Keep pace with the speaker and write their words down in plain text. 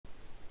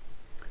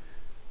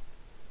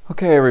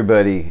Okay,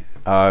 everybody,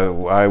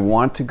 I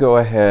want to go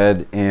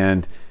ahead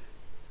and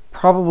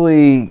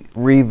probably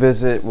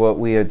revisit what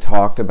we had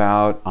talked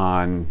about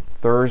on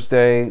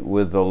Thursday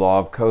with the law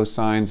of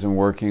cosines and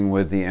working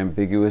with the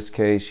ambiguous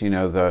case, you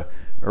know, the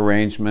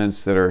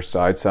arrangements that are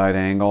side-side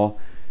angle.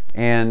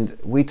 And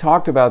we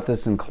talked about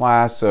this in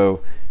class,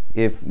 so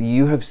if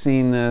you have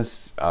seen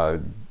this,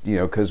 you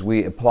know, because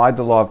we applied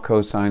the law of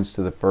cosines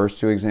to the first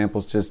two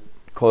examples, just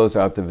close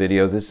out the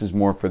video. This is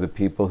more for the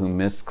people who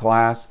missed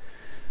class.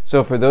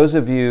 So for those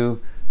of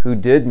you who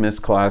did miss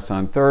class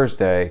on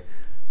Thursday,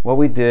 what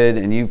we did,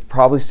 and you've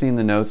probably seen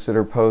the notes that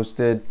are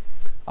posted,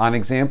 on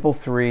example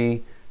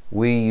 3,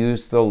 we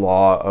used the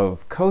law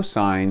of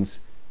cosines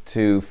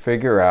to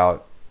figure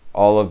out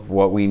all of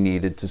what we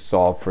needed to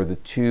solve for the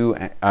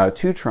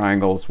two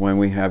triangles when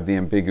we have the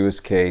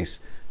ambiguous case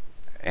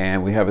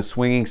and we have a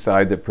swinging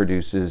side that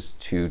produces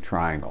two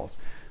triangles.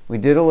 We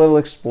did a little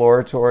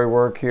exploratory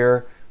work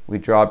here. We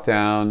dropped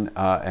down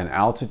an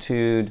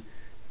altitude.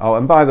 Oh,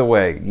 and by the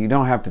way, you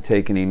don't have to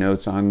take any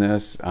notes on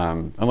this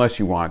unless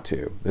you want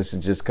to. This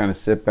is just kind of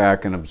sit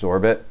back and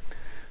absorb it.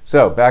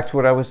 So back to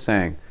what I was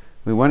saying.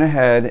 We went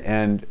ahead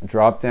and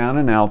dropped down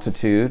an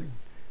altitude,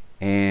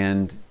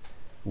 and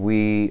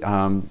we,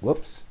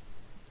 whoops,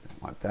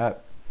 don't want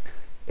that.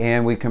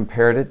 And we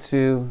compared it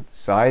to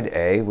side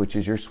A, which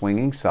is your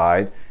swinging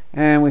side,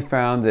 and we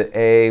found that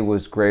A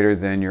was greater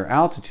than your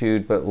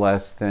altitude, but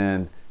less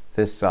than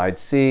this side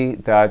C.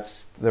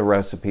 That's the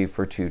recipe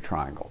for two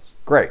triangles.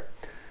 Great.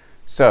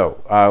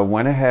 So I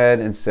went ahead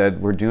and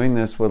said we're doing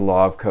this with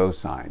law of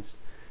cosines.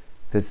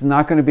 This is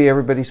not going to be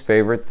everybody's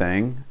favorite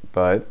thing,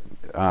 but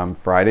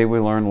Friday we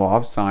learned law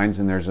of sines,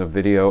 and there's a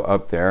video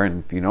up there,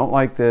 and if you don't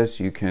like this,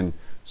 you can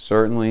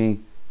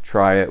certainly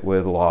try it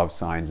with law of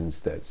sines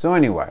instead. So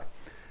anyway,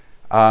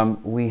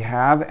 we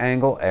have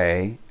angle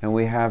A and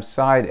we have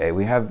side A.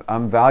 We have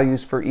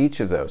values for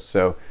each of those.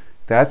 So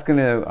that's going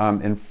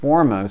to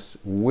inform us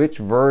which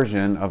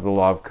version of the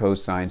law of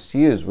cosines to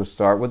use. We'll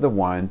start with the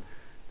one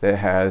that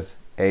has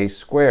a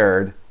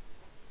squared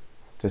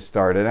to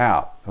start it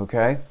out,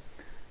 okay?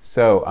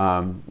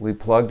 So we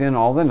plugged in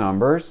all the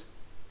numbers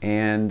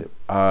and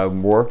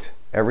worked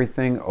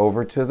everything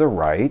over to the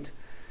right,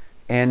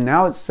 and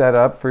now it's set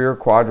up for your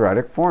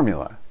quadratic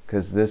formula,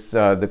 because this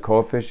the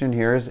coefficient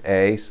here is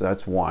a, so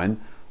that's 1.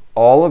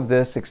 All of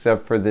this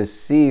except for this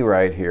c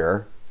right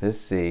here, this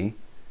c,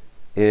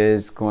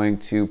 is going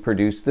to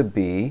produce the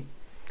b,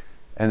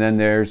 and then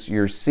there's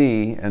your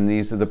c, and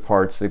these are the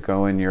parts that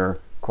go in your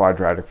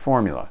quadratic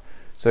formula.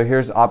 So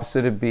here's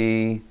opposite of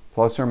b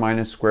plus or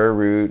minus square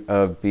root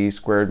of b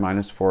squared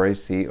minus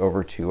 4ac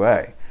over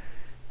 2a.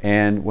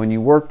 And when you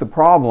work the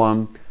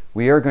problem,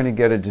 we are going to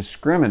get a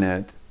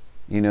discriminant,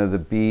 you know, the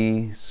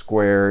b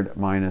squared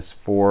minus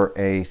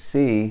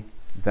 4ac,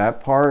 that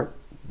part,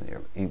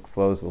 the ink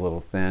flows a little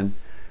thin,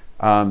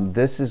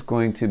 this is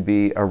going to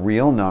be a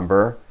real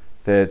number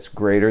that's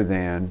greater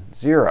than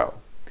 0.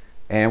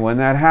 And when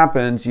that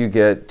happens, you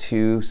get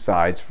two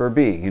sides for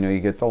B. You know, you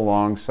get the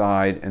long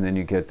side and then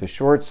you get the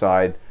short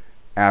side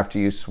after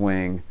you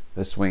swing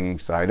the swinging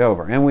side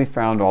over. And we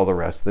found all the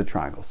rest of the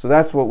triangles. So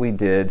that's what we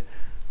did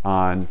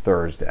on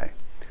Thursday.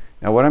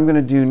 Now what I'm going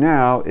to do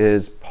now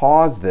is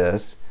pause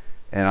this,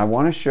 and I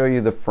want to show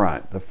you the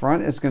front. The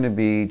front is going to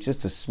be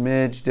just a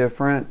smidge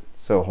different.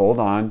 So hold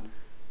on.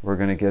 We're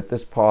going to get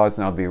this paused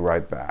and I'll be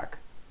right back.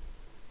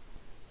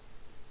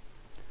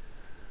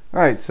 All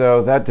right,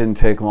 so that didn't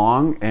take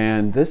long,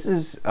 and this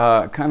is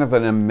kind of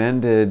an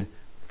amended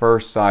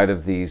first side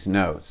of these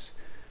notes.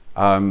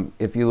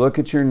 If you look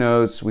at your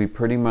notes, we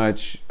pretty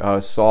much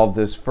solved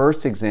this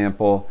first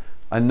example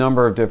a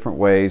number of different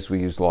ways. We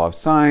used law of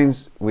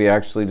sines. We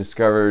actually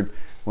discovered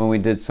when we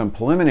did some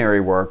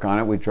preliminary work on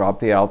it, we dropped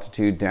the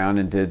altitude down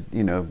and did,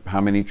 you know,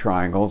 how many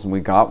triangles, and we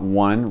got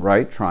one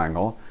right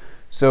triangle.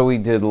 So we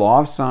did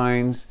law of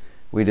sines,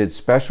 we did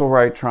special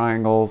right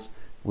triangles,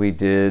 we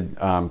did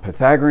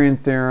Pythagorean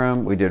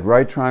theorem, we did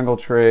right triangle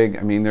trig.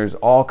 I mean, there's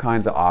all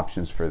kinds of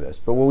options for this.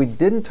 But what we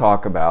didn't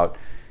talk about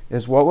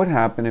is what would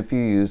happen if you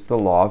used the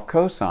law of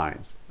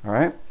cosines, all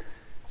right?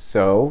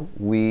 So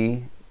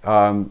we,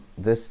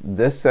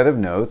 this set of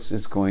notes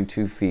is going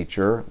to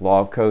feature law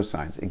of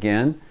cosines.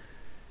 Again,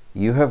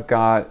 you have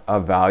got a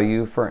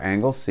value for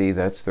angle C,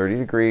 that's 30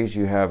 degrees.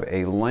 You have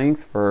a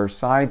length for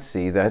side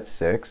C, that's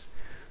 6.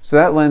 So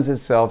that lends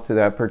itself to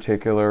that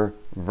particular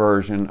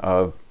version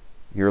of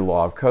your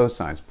law of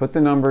cosines. Put the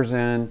numbers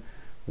in,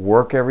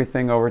 work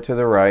everything over to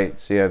the right,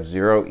 so you have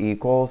 0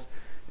 equals,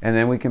 and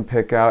then we can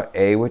pick out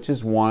A, which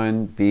is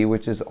 1, B,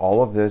 which is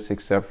all of this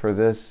except for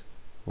this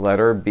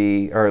letter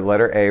B, or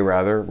letter A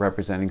rather,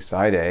 representing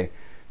side A,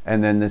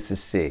 and then this is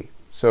C.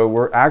 So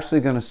we're actually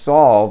going to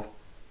solve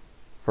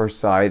for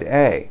side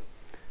A.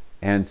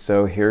 And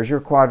so here's your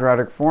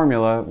quadratic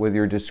formula with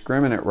your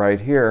discriminant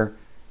right here,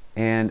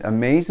 and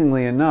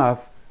amazingly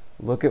enough,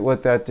 look at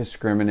what that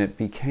discriminant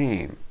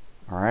became.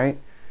 All right.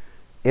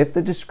 If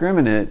the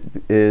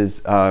discriminant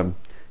is,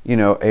 you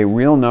know, a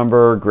real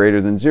number greater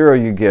than 0,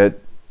 you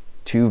get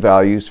two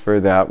values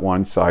for that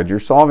one side you're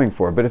solving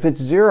for. But if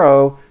it's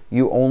 0,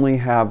 you only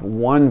have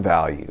one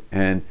value.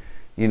 And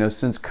you know,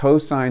 since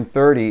cosine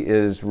 30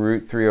 is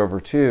root 3 over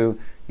 2,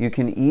 you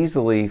can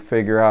easily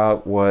figure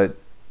out what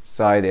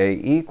side A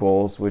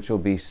equals, which will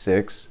be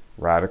 6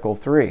 radical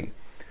 3.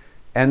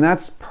 And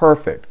that's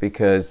perfect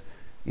because,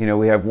 you know,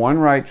 we have one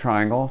right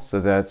triangle,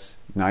 so that's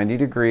 90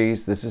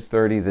 degrees. This is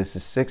 30, this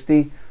is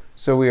 60.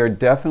 So we are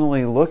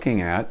definitely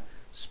looking at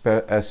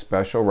a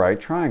special right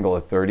triangle,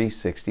 a 30,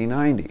 60,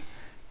 90.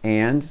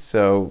 And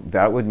so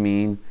that would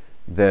mean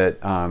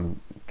that,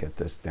 get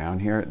this down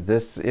here,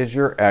 this is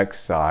your x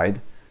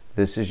side,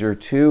 this is your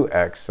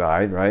 2x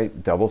side,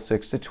 right? Double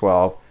 6 to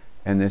 12,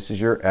 and this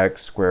is your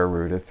x square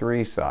root of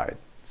 3 side.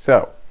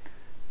 So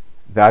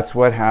that's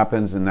what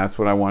happens, and that's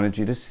what I wanted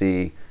you to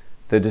see.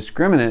 The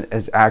discriminant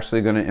is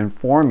actually going to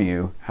inform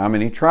you how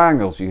many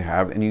triangles you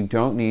have, and you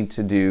don't need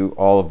to do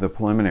all of the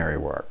preliminary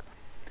work.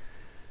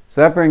 So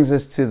that brings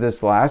us to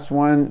this last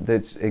one,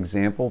 that's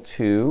example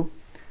 2.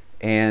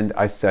 And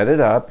I set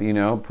it up, you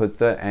know, put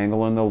the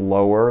angle in the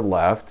lower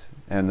left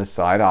and the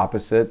side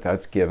opposite,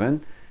 that's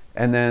given.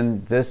 And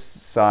then this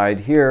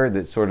side here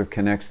that sort of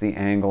connects the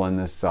angle in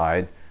this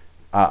side,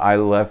 I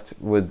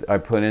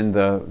put in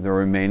the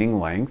remaining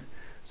length.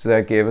 So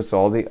that gave us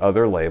all the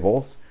other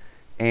labels.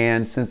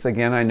 And since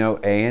again I know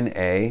A and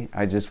A,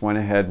 I just went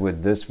ahead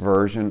with this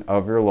version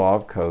of your law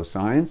of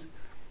cosines,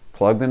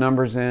 plug the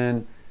numbers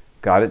in,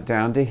 got it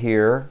down to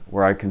here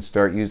where I can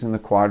start using the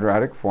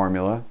quadratic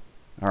formula.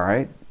 All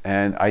right,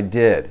 and I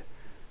did.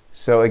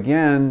 So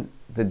again,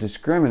 the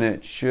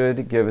discriminant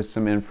should give us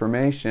some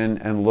information,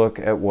 and look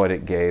at what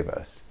it gave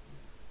us.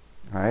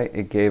 All right,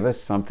 it gave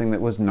us something that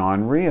was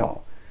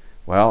non-real.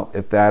 Well,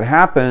 if that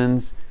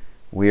happens,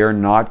 we are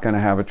not going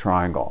to have a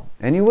triangle.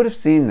 And you would have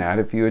seen that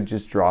if you had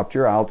just dropped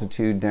your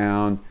altitude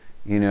down,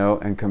 you know,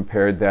 and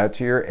compared that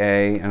to your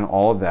A and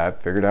all of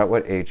that, figured out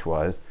what H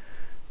was.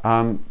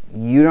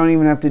 You don't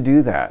even have to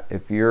do that.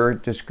 If your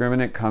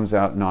discriminant comes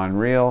out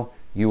non-real,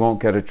 you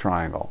won't get a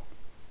triangle.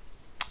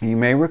 You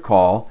may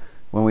recall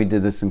when we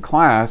did this in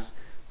class,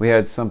 we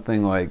had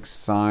something like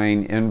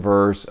sine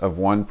inverse of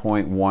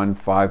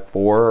 1.154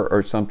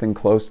 or something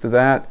close to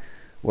that.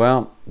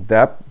 Well,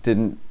 that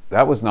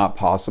was not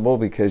possible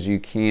because you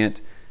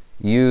can't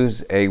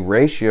use a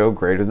ratio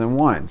greater than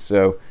 1.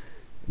 So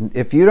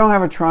if you don't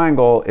have a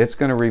triangle, it's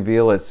going to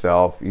reveal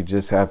itself. You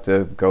just have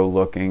to go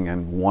looking,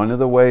 and one of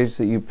the ways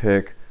that you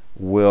pick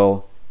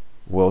will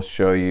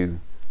show you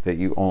that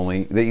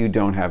you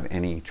don't have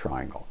any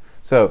triangle.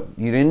 So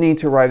you didn't need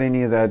to write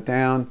any of that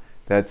down.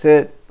 That's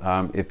it.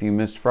 If you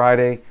missed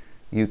Friday,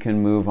 you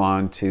can move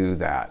on to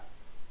that.